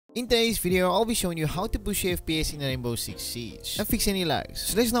In today's video, I'll be showing you how to boost your FPS in Rainbow Six Siege and fix any lags.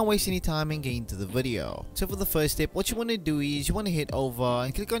 So let's not waste any time and get into the video. So for the first step, what you want to do is you want to head over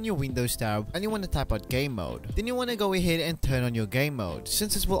and click on your Windows tab and you want to type out game mode. Then you want to go ahead and turn on your game mode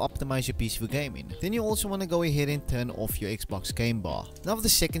since this will optimize your PC for gaming. Then you also want to go ahead and turn off your Xbox game bar. Now for the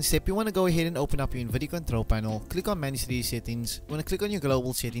second step, you want to go ahead and open up your NVIDIA control panel, click on manage 3D settings, you want to click on your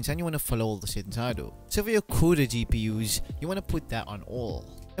global settings and you want to follow all the settings I do. So for your CUDA GPUs, you want to put that on all.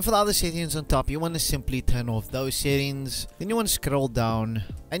 And for the other settings on top, you want to simply turn off those settings. Then you want to scroll down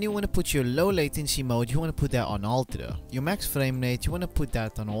and you want to put your low latency mode, you want to put that on ultra. Your max frame rate, you want to put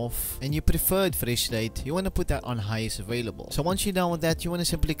that on off. And your preferred refresh rate, you want to put that on highest available. So once you're done with that, you want to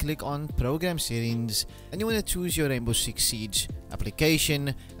simply click on program settings and you want to choose your Rainbow Six Siege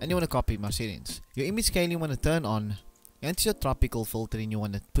application and you want to copy my settings. Your image scale you want to turn on. Your anisotropical filtering you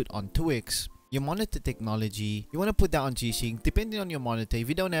want to put on 2x. Your monitor technology, you want to put that on G-Sync depending on your monitor. If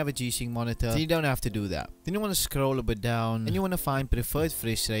you don't have a G-Sync monitor, then you don't have to do that. Then you want to scroll a bit down and you want to find preferred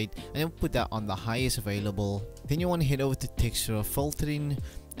refresh rate and then put that on the highest available. Then you want to head over to texture filtering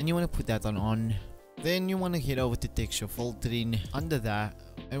and you want to put that on. Then you want to head over to texture filtering. Under that,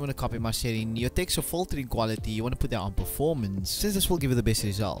 I want to copy my setting. Your texture filtering quality, you want to put that on performance since this will give you the best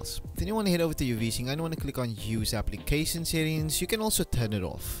results. Then you want to head over to your VSync and you want to click on use application settings. You can also turn it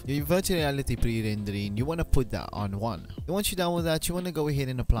off. Your virtual reality pre-rendering, you want to put that on 1. And once you're done with that, you want to go ahead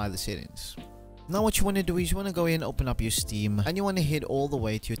and apply the settings. Now what you want to do is you want to go ahead and open up your Steam and you want to head all the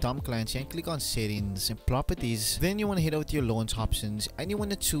way to your Tom Clancy and click on settings and properties. Then you want to head over to your launch options and you want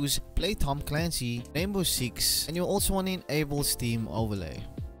to choose play Tom Clancy Rainbow Six and you also want to enable Steam overlay.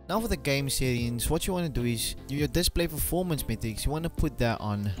 Now for the game settings, what you want to do is your display performance metrics, you want to put that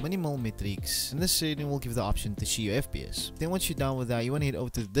on minimal metrics and this setting will give the option to see your FPS. Then once you're done with that, you want to head over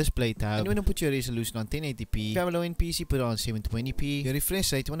to the display tab and you want to put your resolution on 1080p. If you have a low end PC, put it on 720p. Your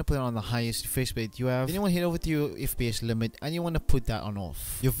refresh rate, you want to put it on the highest refresh rate you have. Then you want to head over to your FPS limit and you want to put that on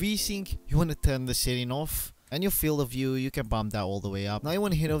off. Your VSync, you want to turn the setting off. And your field of view, you can bump that all the way up. Now you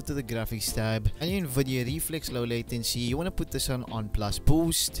want to head over to the graphics tab and your NVIDIA Reflex low latency, you want to put this on plus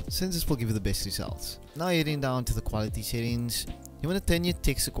boost since this will give you the best results. Now heading down to the quality settings, you want to turn your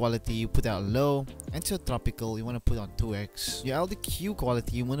texture quality, you put that on low. Anisotropical, you want to put on 2x. Your LDQ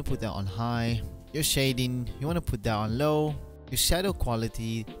quality, you want to put that on high. Your shading, you want to put that on low. Your shadow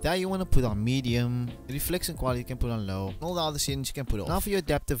quality, that you want to put on medium. The reflection quality you can put on low. All the other settings you can put off. Now for your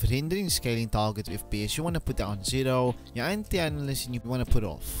adaptive rendering scaling target FPS, you want to put that on 0. Your anti-aliasing you want to put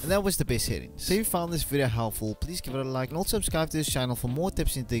off. And that was the best settings. So if you found this video helpful, please give it a like and also subscribe to this channel for more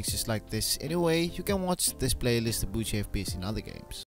tips and tricks just like this. Anyway, you can watch this playlist to boost your FPS in other games.